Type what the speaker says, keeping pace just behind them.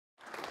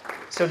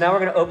So now we're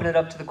going to open it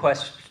up to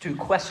to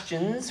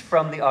questions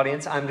from the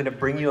audience. I'm going to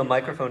bring you a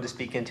microphone to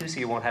speak into so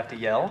you won't have to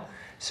yell.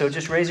 So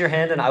just raise your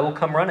hand and I will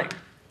come running.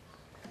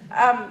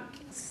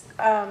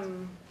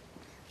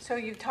 So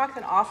you've talked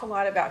an awful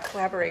lot about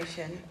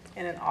collaboration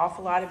and an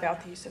awful lot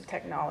about the use of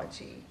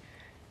technology.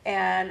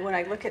 And when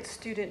I look at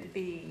student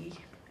B,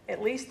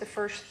 at least the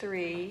first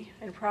three,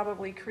 and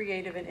probably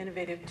creative and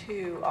innovative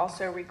too,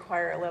 also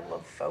require a level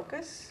of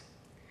focus.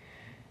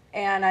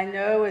 And I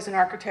know as an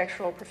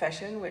architectural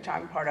profession, which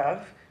I'm part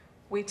of,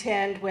 we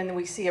tend, when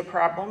we see a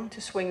problem,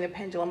 to swing the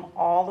pendulum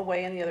all the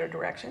way in the other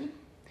direction.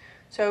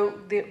 So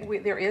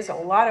there is a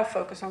lot of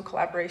focus on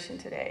collaboration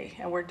today,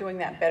 and we're doing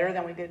that better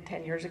than we did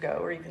 10 years ago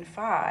or even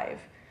 5.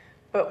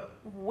 But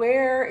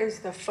where is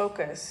the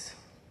focus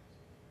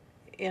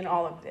in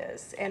all of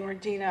this? And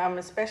Regina, I'm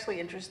especially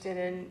interested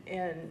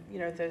in you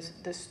know,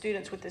 the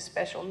students with the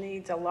special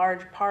needs. A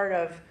large part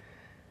of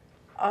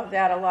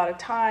that a lot of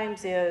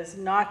times is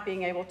not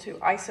being able to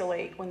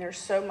isolate when there's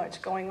so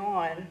much going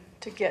on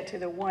to get to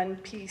the one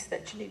piece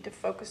that you need to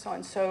focus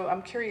on. So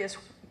I'm curious,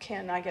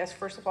 Ken, I guess,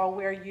 first of all,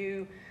 where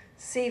you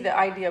see the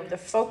idea of the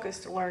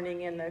focused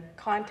learning in the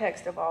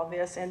context of all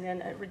this, and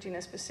then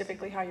Regina,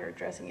 specifically how you're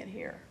addressing it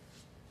here.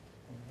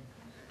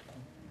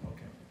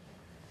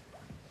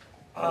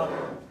 Okay.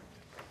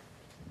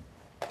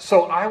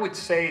 So I would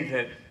say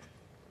that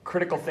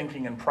critical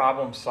thinking and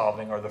problem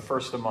solving are the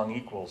first among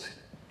equals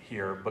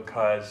here,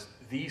 because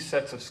these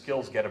sets of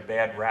skills get a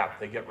bad rap.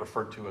 They get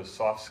referred to as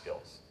soft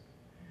skills.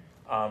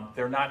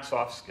 They're not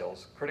soft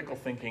skills. Critical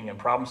thinking and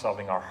problem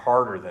solving are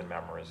harder than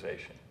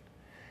memorization.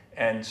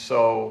 And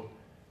so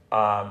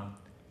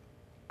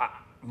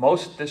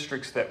most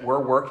districts that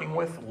we're working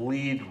with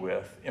lead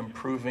with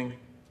improving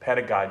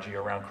pedagogy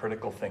around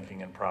critical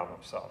thinking and problem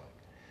solving.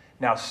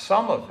 Now,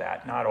 some of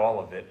that, not all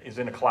of it, is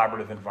in a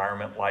collaborative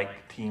environment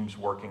like teams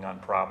working on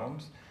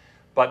problems,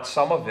 but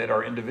some of it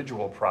are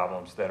individual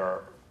problems that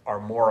are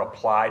more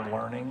applied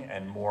learning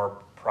and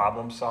more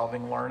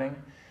problem-solving learning.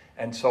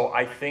 And so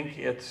I think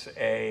it's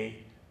a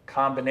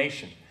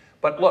combination.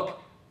 But look,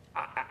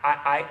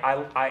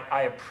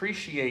 I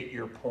appreciate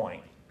your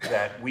point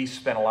that we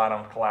spend a lot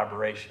on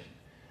collaboration.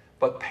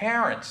 But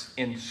parents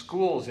in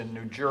schools in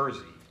New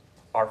Jersey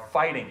are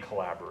fighting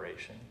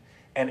collaboration.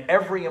 And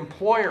every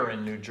employer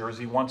in New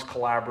Jersey wants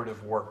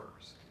collaborative workers.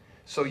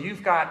 So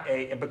you've got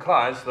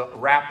because the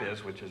rap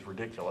is, which is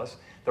ridiculous,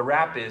 the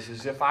rap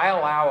is if I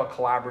allow a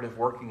collaborative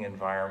working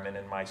environment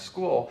in my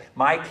school,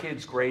 my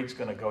kid's grade's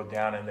gonna go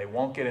down and they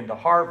won't get into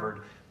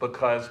Harvard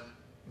because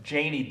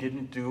Janie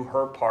didn't do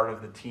her part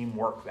of the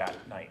teamwork that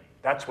night.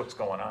 That's what's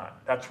going on.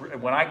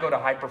 When I go to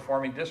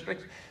high-performing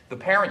districts, the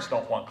parents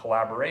don't want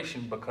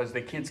collaboration because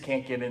the kids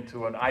can't get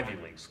into an Ivy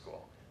League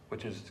school,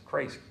 which is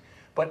crazy.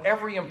 But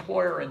every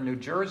employer in New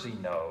Jersey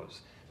knows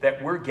that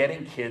we're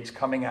getting kids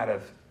coming out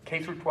of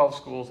K-12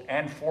 schools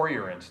and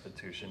four-year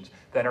institutions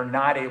that are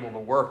not able to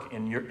work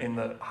in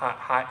the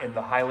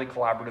highly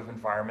collaborative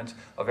environments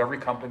of every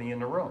company in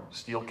the room.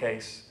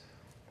 Steelcase,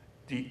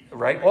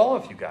 right? All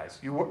of you guys.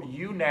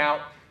 You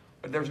now,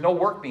 there's no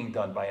work being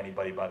done by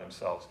anybody by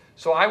themselves.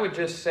 So I would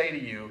just say to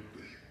you,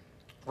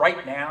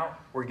 right now,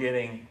 we're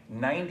getting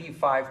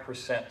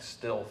 95%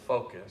 still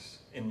focus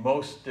in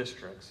most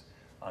districts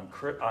on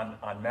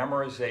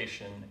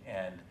memorization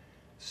and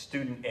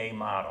student A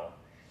model.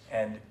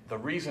 And the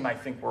reason I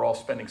think we're all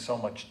spending so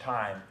much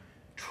time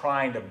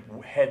trying to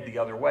head the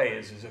other way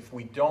is if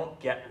we don't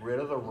get rid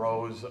of the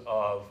rows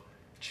of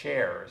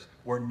chairs,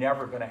 we're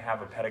never going to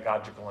have a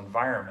pedagogical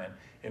environment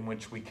in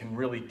which we can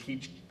really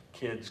teach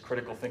kids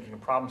critical thinking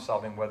and problem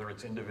solving, whether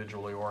it's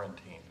individually or in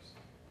teams.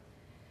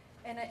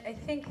 And I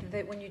think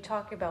that when you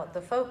talk about the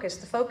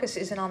focus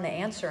isn't on the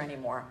answer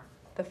anymore.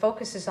 The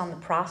focus is on the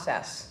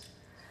process.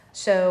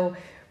 So,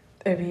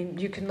 I mean,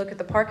 you can look at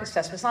the Park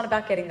assessment. It's not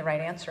about getting the right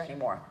answer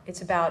anymore.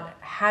 It's about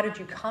how did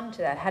you come to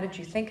that? How did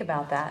you think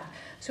about that?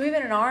 So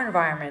even in our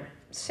environment,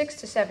 6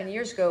 to 7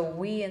 years ago,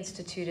 we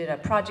instituted a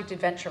project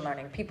adventure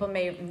learning. People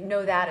may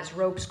know that as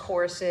ropes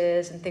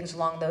courses and things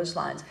along those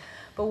lines.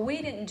 But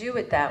we didn't do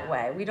it that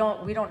way. We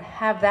don't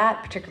have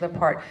that particular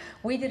part.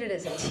 We did it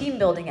as a team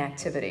building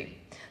activity.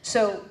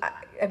 So,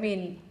 I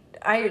mean,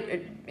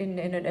 I, in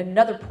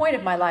another point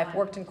of my life,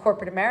 worked in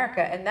corporate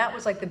America, and that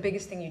was like the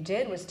biggest thing you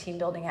did was team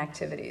building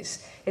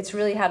activities. It's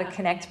really how to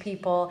connect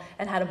people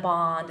and how to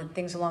bond and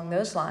things along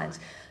those lines.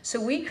 So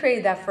we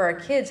created that for our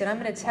kids, and I'm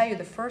going to tell you,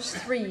 the first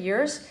 3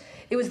 years,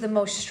 it was the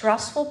most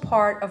stressful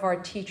part of our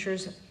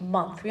teachers'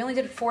 month. We only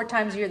did it 4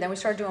 times a year, then we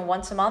started doing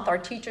once a month. Our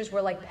teachers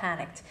were like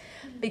panicked,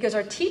 because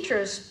our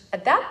teachers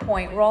at that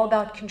point were all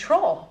about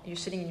control. You're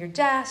sitting in your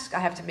desk, I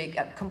have to make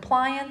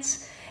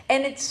compliance.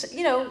 And it's,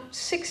 you know,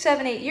 6,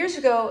 7, 8 years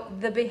ago,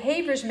 the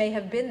behaviors may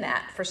have been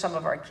that for some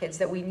of our kids,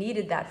 that we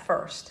needed that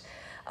first.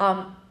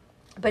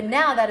 But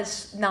now that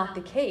is not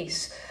the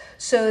case.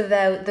 So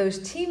those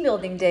team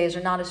building days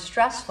are not as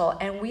stressful,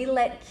 and we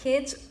let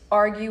kids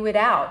argue it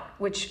out,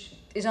 which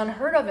is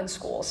unheard of in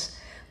schools.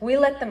 We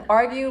let them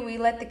argue, we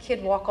let the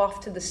kid walk off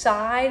to the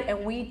side,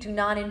 and we do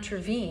not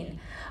intervene.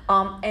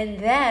 And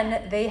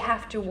then they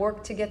have to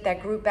work to get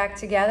that group back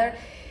together.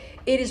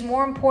 it is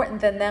more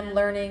important than them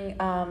learning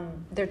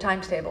their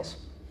times tables,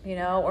 you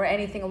know, or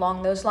anything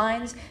along those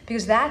lines,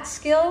 because that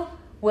skill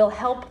will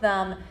help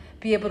them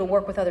be able to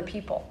work with other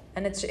people.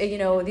 And it's, you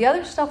know, the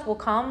other stuff will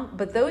come,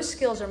 but those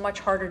skills are much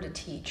harder to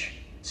teach.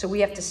 So we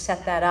have to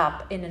set that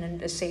up in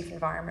a safe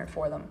environment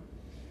for them.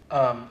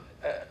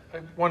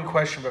 One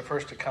question, but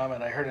first a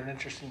comment. I heard an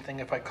interesting thing,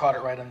 if I caught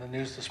it right on the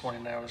news this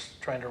morning. I was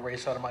trying to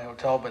race out of my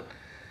hotel, but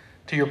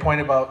to your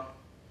point about,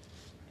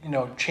 you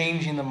know,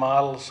 changing the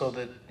model so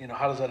that, you know,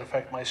 how does that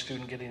affect my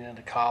student getting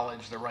into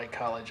college, the right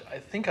college? I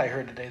think I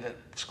heard today that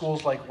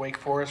schools like Wake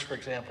Forest, for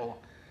example,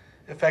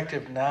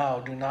 effective now,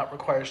 do not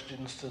require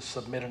students to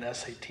submit an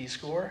SAT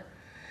score.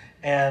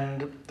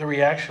 And the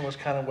reaction was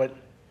kind of what,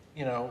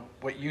 you know,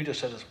 what you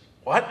just said is,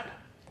 what?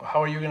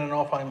 How are you going to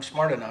know if I'm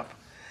smart enough?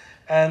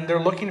 And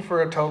they're looking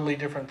for a totally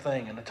different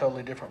thing and a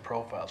totally different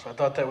profile. So I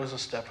thought that was a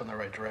step in the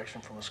right direction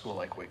from a school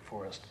like Wake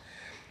Forest.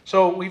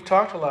 So we've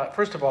talked a lot.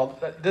 First of all,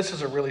 this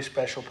is a really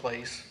special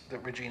place that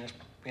Regina's,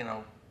 you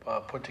know,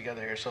 put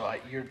together here. So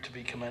you're to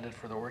be commended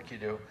for the work you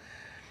do.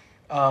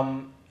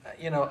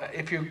 You know,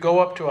 if you go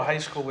up to a high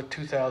school with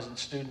 2,000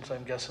 students,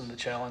 I'm guessing the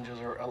challenges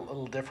are a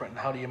little different. And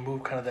how do you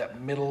move kind of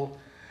that middle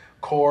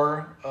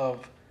core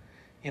of,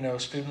 you know,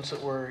 students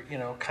that were, you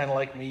know, kind of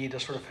like me, to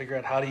sort of figure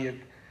out how do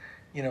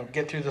you know,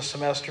 get through the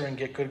semester and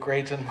get good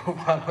grades and move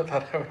on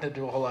without having to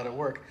do a whole lot of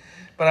work.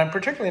 But I'm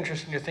particularly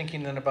interested in your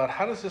thinking then about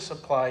how does this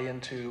apply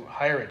into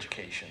higher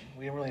education?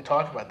 We didn't really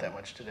talk about that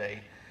much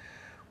today,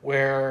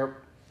 where,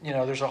 you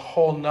know, there's a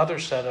whole nother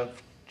set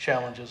of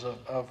challenges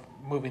of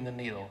moving the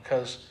needle,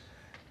 because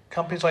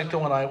companies like the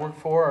one I work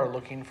for are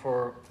looking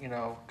for, you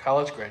know,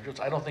 college graduates.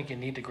 I don't think you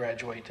need to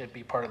graduate to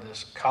be part of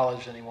this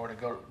college anymore to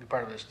go be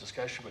part of this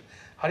discussion, but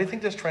how do you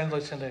think this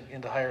translates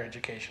into higher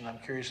education? I'm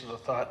curious of the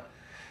thought,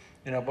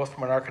 you know, both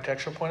from an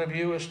architectural point of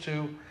view as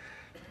to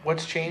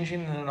what's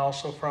changing, and then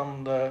also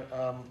from the,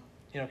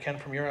 you know, Ken,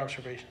 from your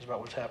observations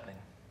about what's happening.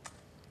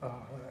 I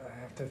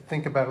have to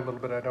think about it a little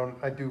bit.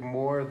 I do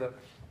more the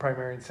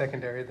primary and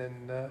secondary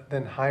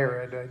than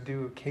higher ed. I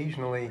do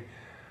occasionally.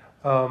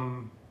 I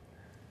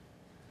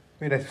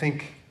mean, I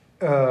think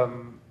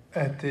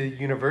at the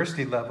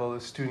university level,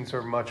 the students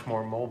are much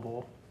more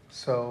mobile.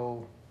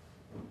 So,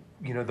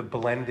 you know, the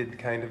blended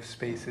kind of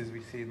spaces,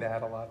 we see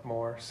that a lot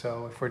more.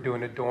 So if we're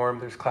doing a dorm,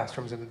 there's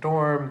classrooms in a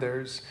dorm,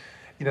 there's,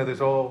 you know,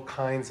 there's all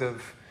kinds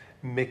of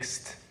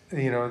mixed,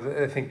 you know,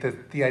 I think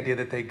that the idea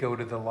that they go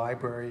to the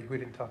library, we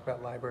didn't talk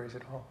about libraries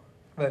at all,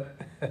 but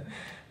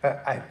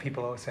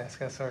people always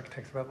ask us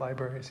architects about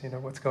libraries, you know,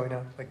 what's going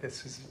on, like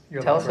this is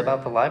your Tell library. us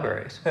about the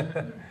libraries.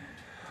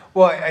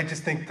 Well, I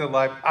just think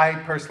I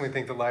personally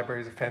think the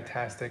library is a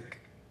fantastic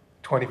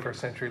 21st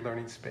century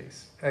learning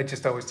space. I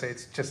just always say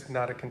it's just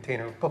not a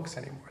container of books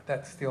anymore.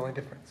 That's the only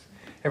difference.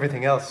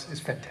 Everything else is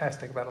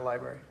fantastic about a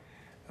library.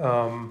 You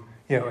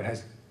know, it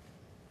has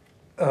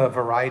a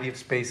variety of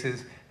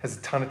spaces, has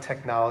a ton of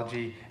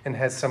technology, and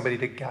has somebody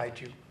to guide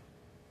you.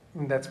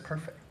 And that's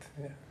perfect.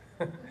 Yeah.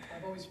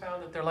 I've always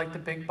found that they're like the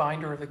big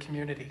binder of the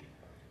community.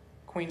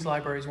 Queens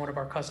Library is one of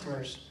our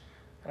customers,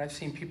 and I've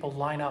seen people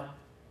line up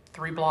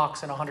 3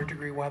 blocks in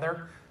 100-degree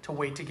weather to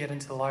wait to get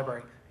into the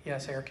library.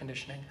 Yes, air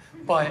conditioning,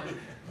 but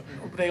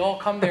they all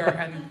come there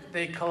and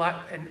they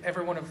collect, and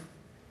everyone of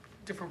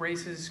different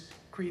races,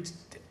 creeds,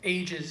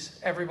 ages,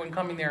 everyone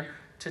coming there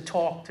to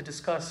talk, to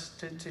discuss,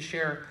 to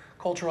share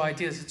cultural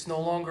ideas. It's no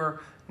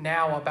longer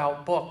now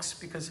about books,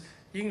 because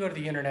you can go to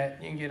the internet,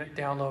 you can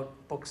download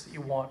books that you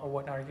want or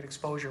whatnot, or get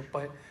exposure,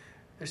 but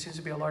there seems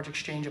to be a large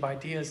exchange of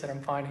ideas that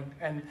I'm finding,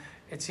 and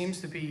it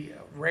seems to be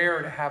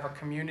rare to have a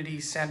community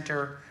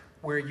center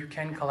where you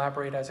can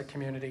collaborate as a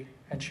community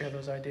and share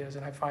those ideas.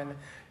 And I find that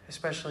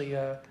especially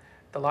the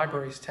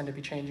libraries tend to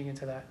be changing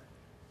into that.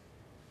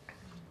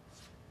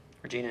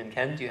 Regina and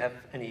Ken, do you have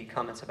any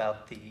comments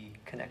about the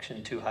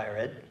connection to higher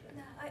ed?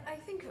 I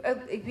think, I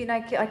mean,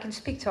 I can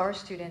speak to our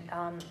student.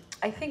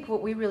 I think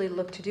what we really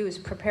look to do is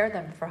prepare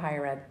them for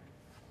higher ed,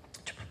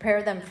 to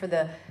prepare them for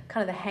the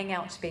kind of the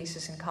hangout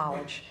spaces in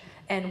college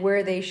and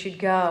where they should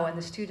go, and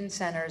the student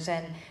centers,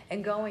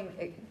 and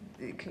going.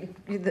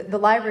 The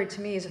library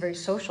to me is a very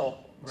social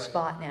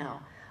spot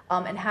now,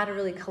 and how to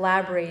really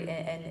collaborate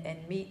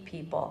and meet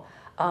people.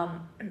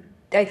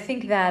 I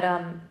think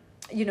that,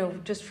 you know,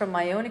 just from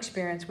my own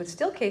experience with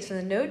Steelcase and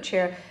the Node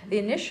Chair, the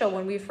initial,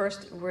 when we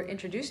first were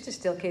introduced to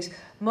Steelcase,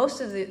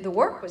 most of the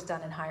work was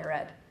done in higher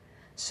ed.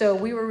 So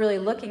we were really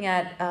looking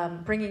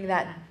at bringing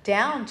that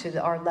down to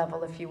our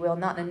level, if you will,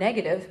 not in a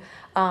negative.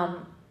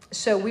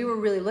 So we were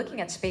really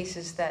looking at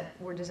spaces that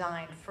were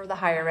designed for the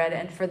higher ed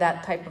and for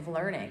that type of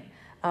learning.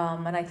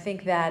 And I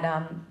think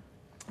that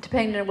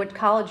depending on what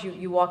college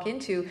you walk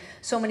into,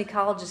 so many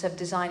colleges have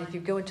designed, if you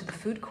go into the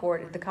food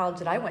court at the college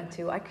that I went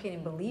to, I can't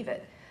even believe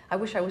it. I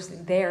wish I was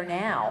there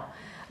now.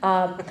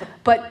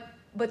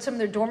 But some of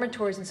their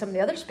dormitories and some of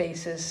the other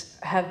spaces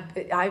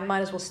I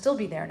might as well still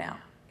be there now,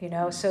 you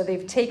know? So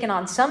they've taken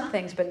on some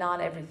things, but not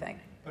everything.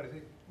 But I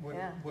think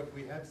what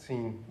we have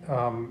seen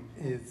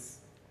is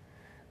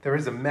there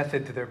is a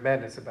method to their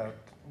madness about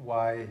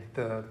why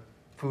the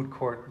food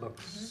court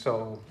looks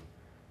so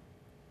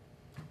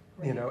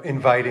you know,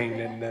 inviting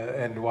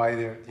and why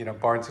they're, you know,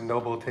 Barnes and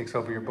Noble takes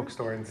over your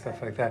bookstore and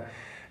stuff like that.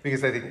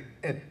 Because I think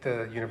at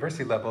the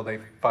university level, they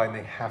find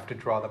they have to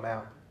draw them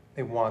out.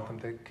 They want them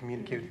to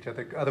communicate with each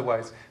other.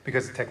 Otherwise,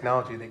 because of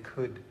technology, they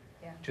could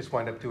just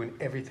wind up doing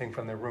everything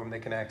from their room. They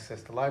can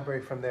access the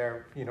library from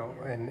there, you know,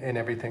 and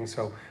everything.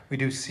 So we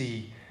do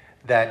see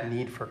that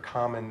need for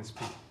commons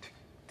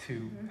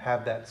to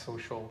have that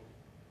social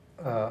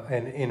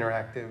and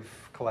interactive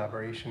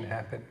collaboration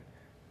happen.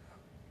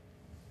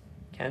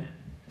 Ken?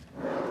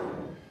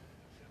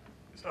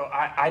 So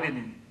I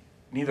didn't,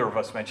 neither of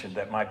us mentioned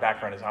that my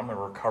background is I'm a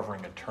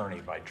recovering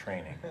attorney by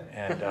training.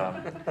 And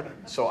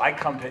so I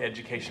come to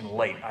education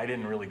late. I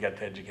didn't really get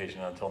to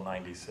education until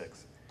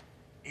 '96.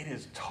 It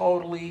is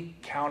totally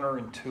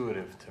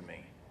counterintuitive to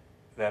me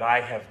that I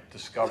have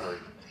discovered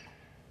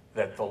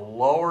that the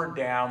lower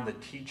down the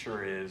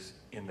teacher is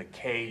in the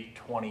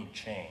K-20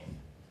 chain,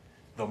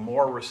 the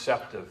more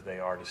receptive they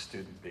are to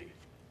student B.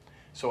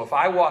 So if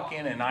I walk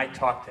in and I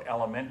talk to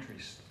elementary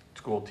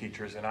school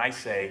teachers and I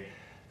say,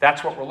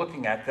 that's what we're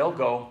looking at, they'll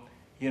go,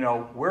 you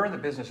know, we're in the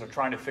business of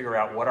trying to figure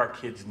out what our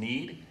kids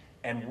need,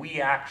 and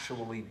we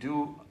actually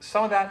do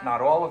some of that,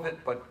 not all of it,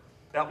 but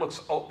that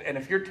looks, and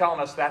if you're telling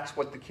us that's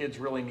what the kids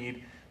really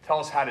need, tell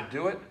us how to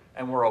do it,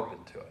 and we're open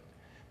to it.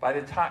 By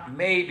the time,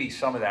 maybe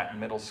some of that in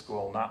middle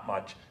school, not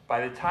much.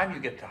 By the time you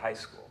get to high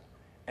school,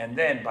 and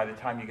then by the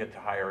time you get to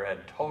higher ed,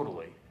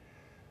 totally,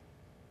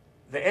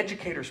 the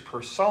educator's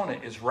persona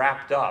is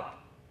wrapped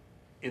up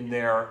in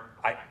their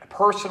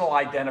personal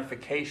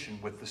identification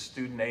with the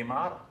student A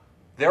model.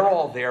 They're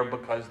all there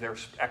because they're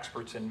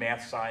experts in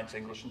math, science,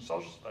 English, and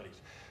social studies.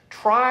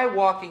 Try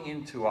walking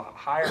into a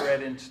higher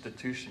ed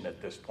institution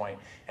at this point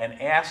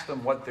and ask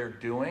them what they're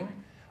doing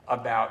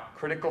about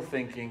critical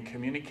thinking,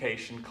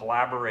 communication,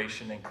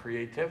 collaboration, and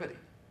creativity.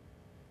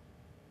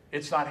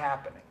 It's not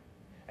happening.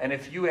 And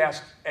if you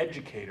ask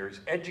educators,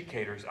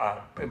 employers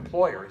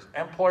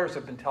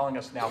have been telling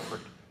us now for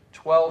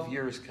 12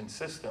 years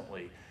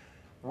consistently,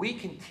 we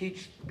can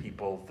teach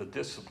people the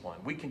discipline.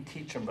 We can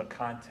teach them the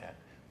content.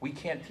 We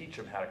can't teach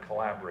them how to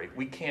collaborate.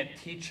 We can't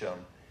teach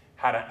them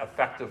how to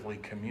effectively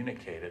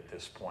communicate at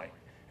this point.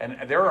 And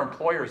there are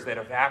employers that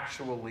have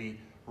actually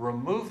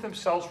removed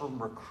themselves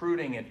from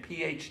recruiting and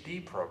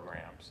PhD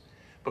programs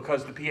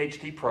because the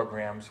PhD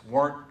programs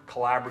weren't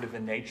collaborative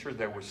in nature.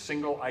 There were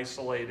single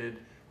isolated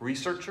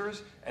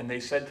researchers, and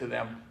they said to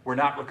them, we're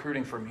not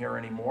recruiting from here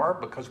anymore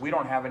because we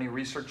don't have any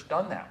research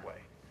done that way.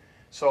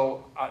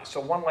 So,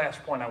 so one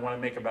last point I want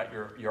to make about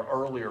your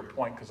earlier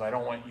point, because I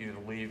don't want you to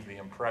leave the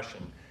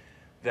impression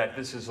that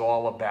this is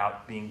all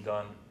about being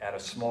done at a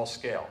small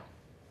scale.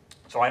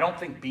 So I don't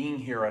think being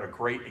here at a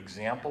great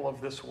example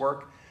of this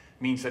work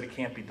means that it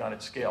can't be done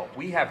at scale.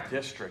 We have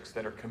districts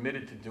that are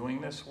committed to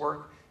doing this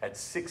work at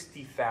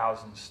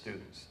 60,000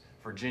 students.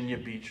 Virginia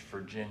Beach,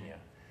 Virginia.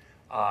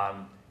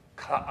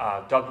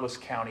 Douglas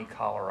County,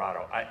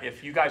 Colorado.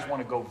 If you guys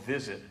want to go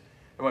visit,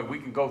 we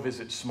can go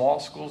visit small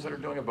schools that are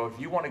doing it, but if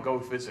you want to go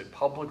visit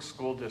public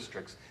school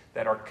districts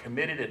that are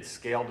committed at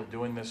scale to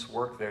doing this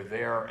work, they're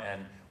there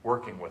and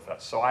working with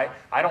us. So I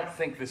don't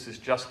think this is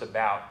just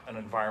about an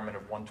environment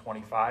of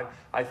 125.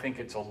 I think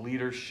it's a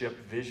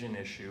leadership vision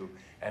issue,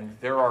 and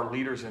there are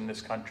leaders in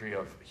this country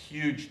of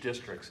huge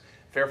districts.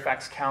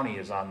 Fairfax County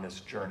is on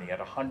this journey at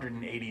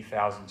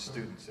 180,000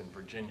 students in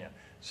Virginia.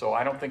 So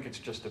I don't think it's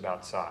just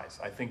about size.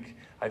 I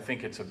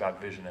think it's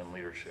about vision and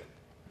leadership.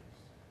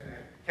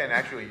 Ken,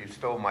 actually, you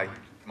stole my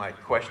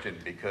question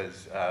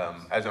because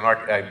as an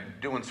I've been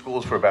doing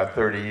schools for about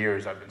 30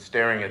 years. I've been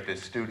staring at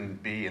this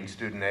student B and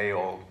student A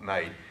all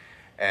night.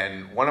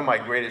 And one of my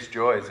greatest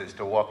joys is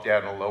to walk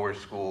down a lower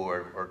school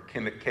or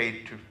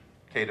K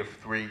to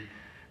 3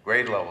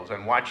 grade levels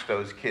and watch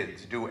those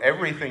kids do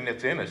everything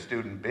that's in a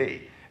student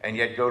B, and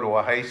yet go to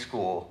a high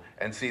school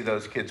and see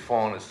those kids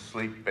falling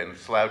asleep and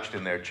slouched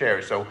in their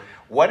chairs. So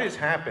what has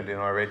happened in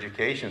our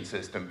education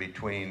system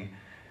between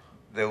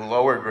the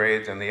lower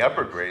grades and the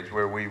upper grades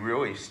where we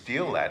really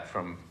steal that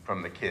from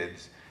the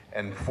kids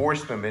and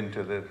force them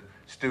into the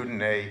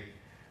student A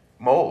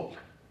mold?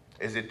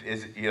 Is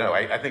you know,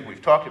 I think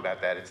we've talked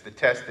about that. It's the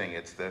testing,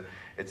 it's the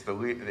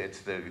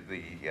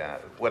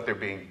what they're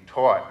being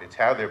taught, it's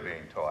how they're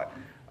being taught.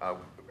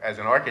 As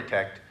an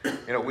architect,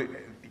 you know,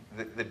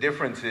 the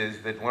difference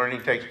is that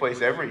learning takes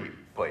place every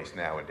place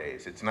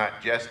nowadays. It's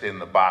not just in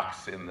the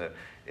box in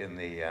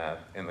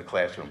the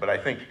classroom. But I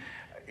think,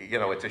 you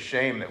know, it's a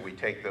shame that we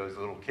take those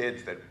little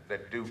kids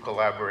that do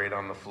collaborate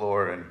on the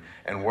floor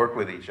and work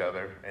with each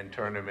other and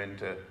turn them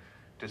into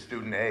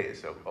student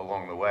A's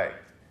along the way.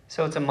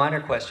 So it's a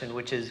minor question,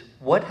 which is,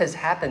 what has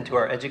happened to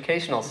our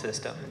educational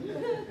system? You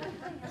know,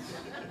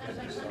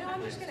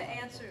 I'm just going to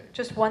answer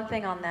just one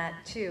thing on that,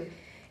 too,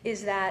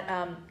 is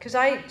that, because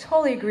I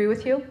totally agree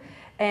with you,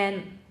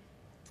 and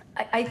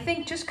I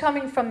think just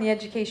coming from the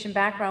education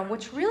background,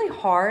 what's really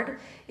hard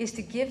is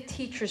to give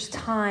teachers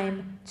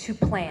time to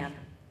plan,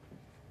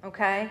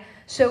 okay?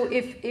 So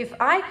if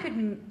I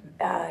could,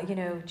 you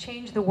know,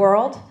 change the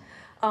world,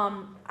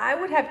 I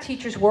would have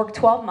teachers work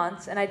 12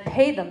 months, and I'd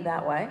pay them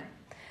that way.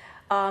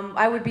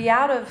 I would be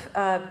out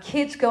of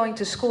kids going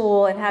to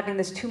school and having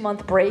this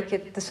 2-month break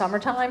at the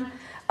summertime.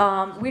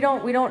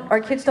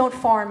 Our kids don't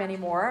farm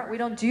anymore. We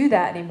don't do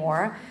that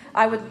anymore.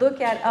 I would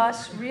look at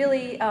us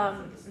really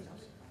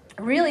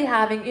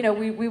having,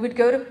 we would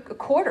go to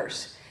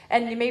quarters.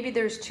 And maybe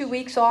there's 2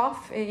 weeks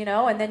off,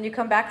 and then you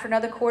come back for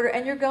another quarter,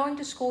 and you're going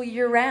to school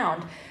year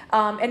round.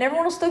 And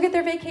everyone will still get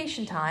their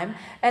vacation time.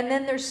 And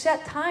then there's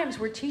set times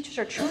where teachers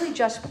are truly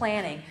just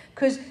planning.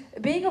 Because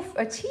being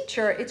a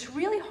teacher, it's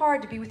really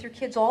hard to be with your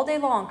kids all day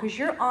long, because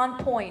you're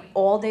on point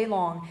all day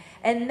long.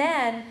 And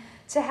then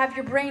to have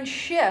your brain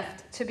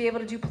shift to be able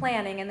to do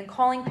planning, and then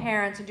calling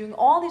parents and doing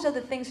all these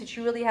other things that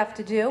you really have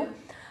to do,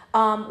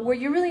 where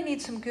you really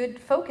need some good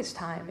focus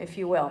time, if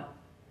you will.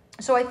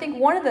 So I think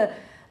one of the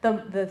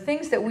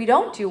things that we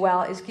don't do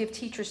well is give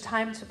teachers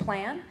time to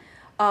plan.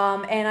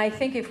 And I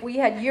think if we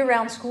had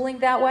year-round schooling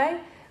that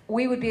way,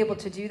 we would be able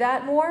to do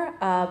that more.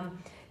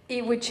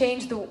 It would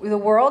change the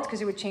world,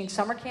 because it would change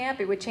summer camp.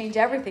 It would change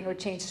everything. It would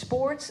change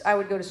sports. I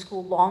would go to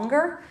school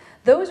longer.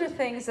 Those are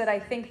things that I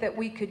think that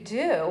we could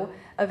do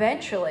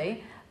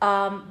eventually,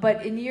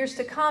 but in years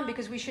to come,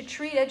 because we should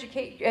treat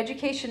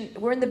education,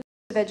 we're in the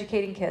business of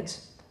educating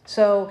kids.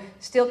 So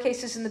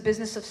Steelcase is in the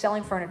business of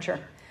selling furniture.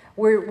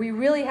 We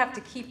really have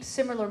to keep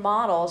similar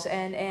models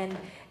and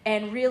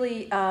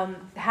really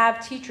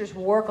have teachers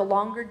work a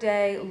longer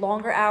day,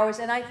 longer hours,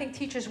 and I think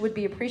teachers would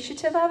be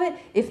appreciative of it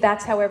if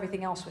that's how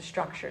everything else was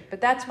structured.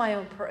 But that's my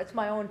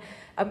own,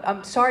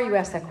 I'm sorry you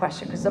asked that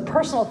question, because it's a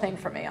personal thing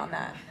for me on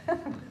that.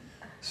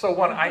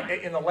 So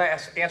in the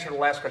answer to the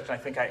last question, I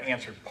think I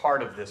answered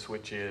part of this,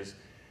 which is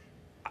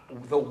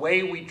the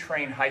way we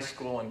train high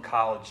school and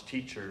college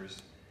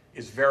teachers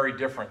is very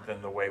different than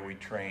the way we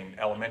train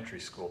elementary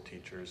school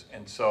teachers.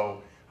 And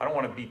so I don't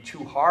want to be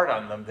too hard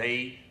on them.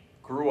 They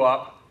grew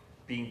up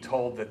being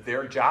told that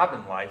their job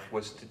in life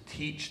was to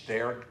teach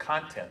their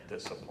content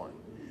discipline.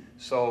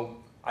 So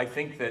I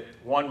think that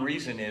one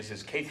reason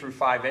is K through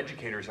 5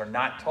 educators are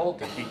not told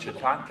to teach a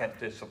content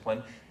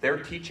discipline. They're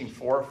teaching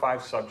 4 or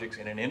 5 subjects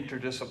in an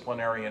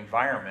interdisciplinary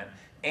environment,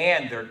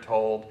 and they're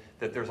told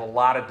that there's a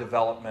lot of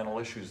developmental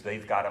issues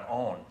they've got to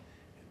own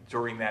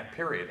during that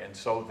period. And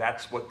so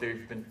that's what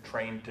they've been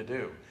trained to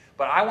do.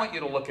 But I want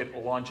you to look at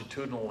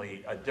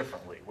longitudinally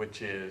differently,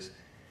 which is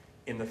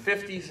in the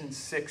 50s and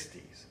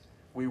 60s,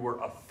 we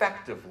were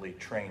effectively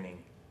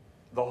training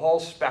the whole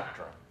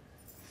spectrum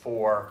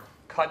for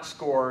cut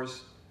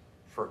scores,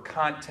 for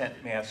content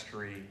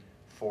mastery,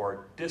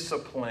 for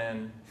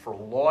discipline, for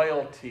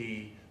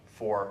loyalty,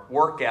 for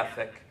work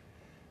ethic,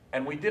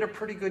 and we did a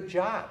pretty good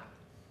job.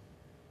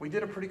 We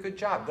did a pretty good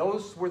job.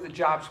 Those were the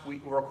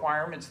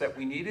requirements that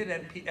we needed,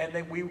 and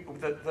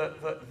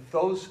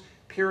those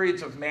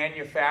periods of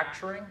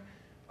manufacturing,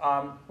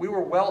 we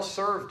were well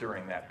served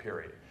during that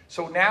period.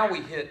 So now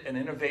we hit an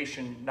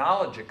innovation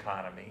knowledge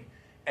economy,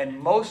 and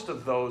most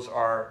of those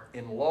are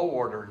in low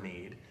order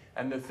need.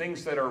 And the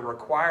things that are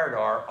required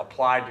are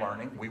applied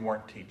learning. We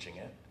weren't teaching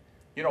it.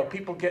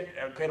 People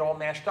get all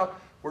mashed up.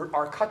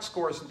 Our cut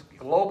scores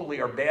globally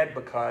are bad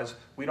because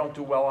we don't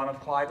do well on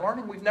applied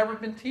learning. We've never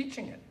been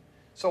teaching it.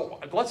 So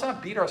let's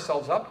not beat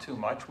ourselves up too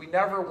much. We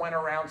never went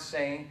around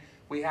saying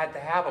we had to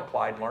have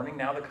applied learning.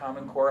 Now the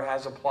Common Core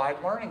has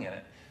applied learning in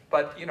it.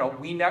 But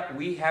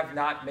we have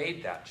not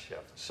made that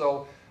shift.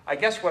 So I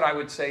guess what I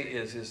would say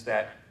is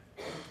that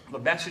the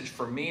message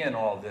for me in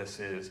all this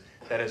is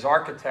that as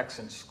architects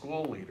and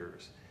school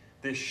leaders,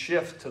 this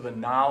shift to the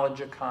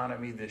knowledge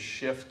economy, this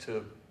shift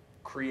to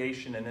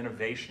creation and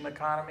innovation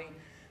economy,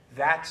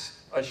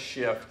 that's a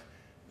shift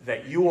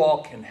that you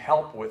all can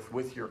help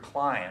with your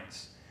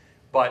clients.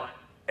 But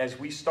as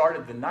we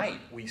started the night,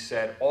 we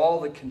said all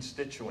the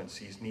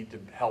constituencies need to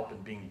help in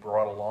being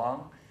brought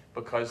along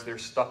because they're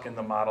stuck in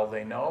the model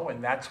they know,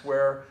 and that's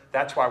why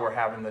we're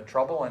having the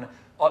trouble. And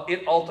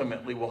it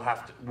ultimately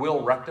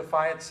will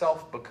rectify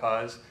itself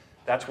because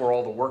that's where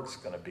all the work's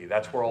going to be.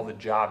 That's where all the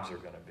jobs are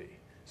going to be.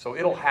 So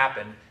it'll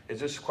happen.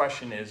 This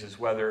question is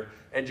whether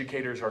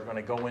educators are going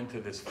to go into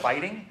this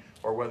fighting,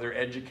 or whether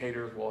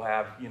educators will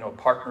have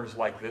partners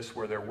like this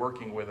where they're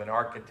working with an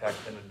architect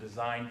and a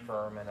design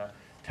firm and a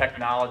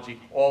technology,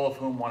 all of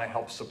whom want to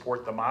help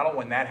support the model.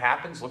 When that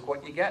happens, look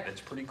what you get.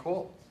 It's pretty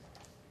cool.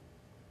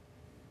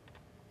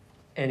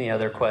 Any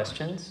other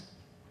questions?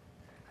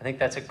 I think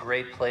that's a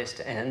great place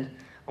to end.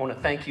 I want to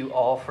thank you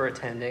all for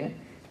attending,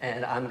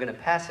 and I'm going to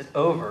pass it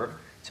over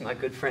to my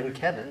good friend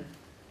Kevin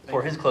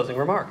for his closing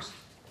remarks.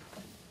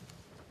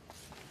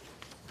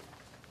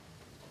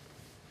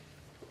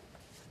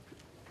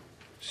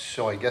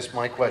 So I guess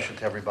my question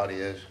to everybody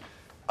is,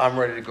 I'm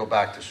ready to go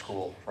back to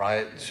school,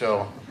 right?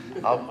 So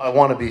I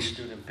want to be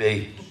student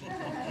B.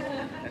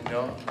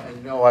 I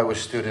know I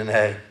was student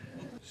A.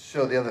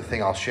 So the other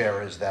thing I'll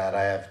share is that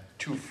I have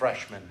 2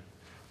 freshmen,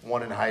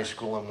 one in high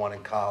school and one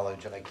in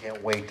college, and I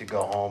can't wait to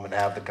go home and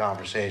have the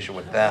conversation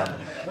with them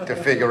to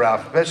figure out,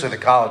 especially the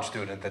college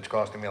student that's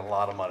costing me a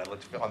lot of money.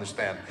 Let's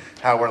understand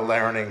how we're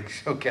learning,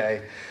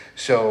 okay?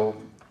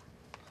 So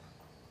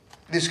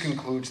this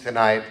concludes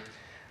tonight.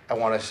 I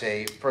want to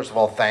say, first of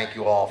all, thank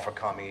you all for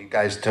coming. You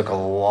guys took a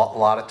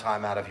lot of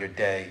time out of your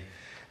day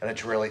and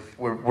it's really,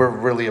 we're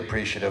really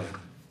appreciative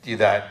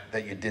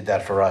that you did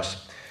that for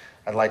us.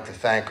 I'd like to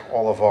thank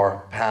all of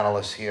our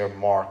panelists here,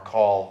 Mark,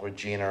 Carl,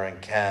 Regina,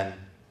 and Ken,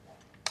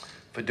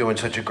 for doing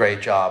such a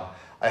great job.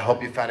 I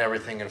hope you found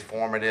everything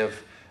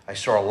informative. I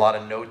saw a lot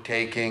of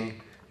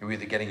note-taking. You were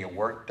either getting your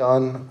work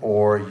done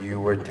or you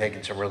were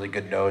taking some really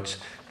good notes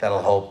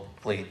that'll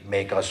hopefully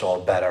make us all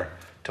better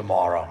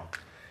tomorrow.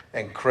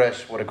 And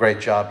Chris, what a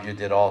great job you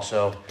did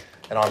also.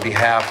 And on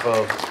behalf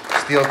of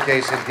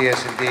Steelcase and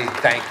DS&D,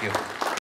 thank you.